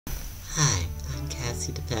Hi, I'm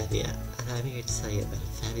Cassie DePavia, and I'm here to tell you about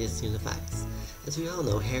a fabulous new device. As we all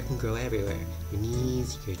know, hair can grow everywhere. Your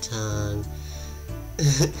knees, your tongue.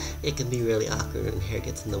 It can be really awkward when hair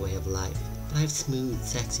gets in the way of life. But I have smooth,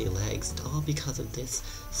 sexy legs, all because of this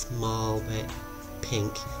small, wet,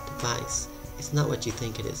 pink device. It's not what you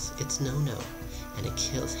think it is. It's no-no, and it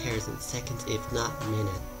kills hairs in seconds, if not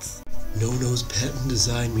minutes. No-no's patent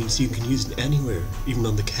design means you can use it anywhere, even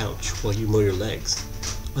on the couch while you mow your legs,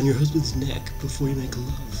 on your husband's neck before you make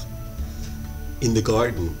love, in the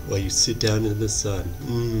garden while you sit down in the sun.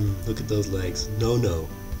 Look at those legs. No-no,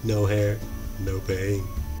 no hair, no pain.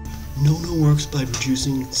 No-no works by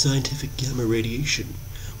producing scientific gamma radiation,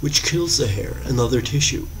 which kills the hair and other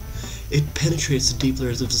tissue. It penetrates the deep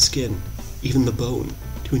layers of the skin, even the bone,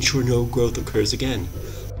 to ensure no growth occurs again.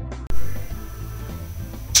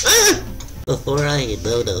 Before I ate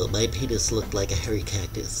no-no, my penis looked like a hairy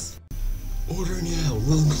cactus. Order now.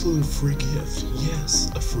 We'll include a free gift.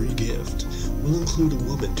 Yes, a free gift. We'll include a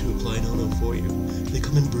woman to apply no-no for you. They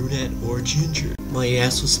come in brunette or ginger. My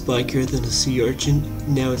ass was spikier than a sea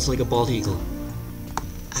urchin. Now it's like a bald eagle.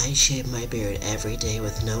 I shave my beard every day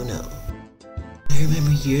with no-no. I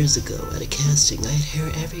remember years ago at a casting, I had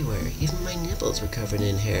hair everywhere. Even my nipples were covered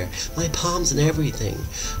in hair, my palms and everything.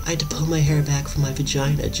 I had to pull my hair back from my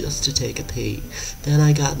vagina just to take a pee. Then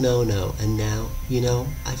I got no-no, and now,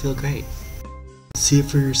 I feel great. See it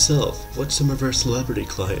for yourself. Watch some of our celebrity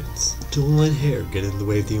clients. Don't let hair get in the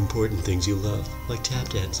way of the important things you love, like tap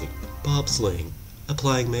dancing, bobsleighing,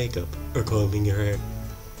 applying makeup, or combing your hair.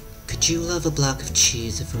 Could you love a block of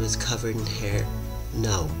cheese if it was covered in hair?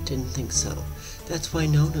 No, didn't think so. That's why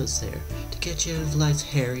no-no's there, to get you out of life's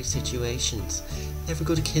hairy situations. Ever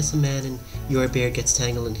go to kiss a man and your beard gets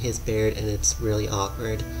tangled in his beard and it's really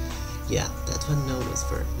awkward? Yeah, that's what no-no's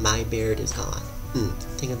for. My beard is gone.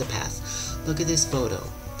 Think of the past. Look at this photo.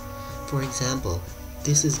 For example,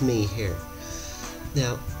 this is me here.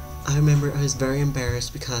 Now, I remember I was very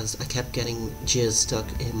embarrassed because I kept getting jizz stuck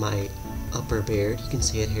in my upper beard. You can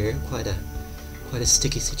see it here, quite a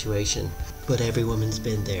sticky situation. But every woman's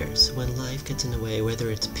been there, so when life gets in the way, whether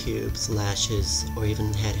it's pubes, lashes, or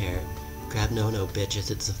even head hair, grab no-no bitches,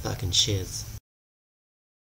 it's a fucking shiz.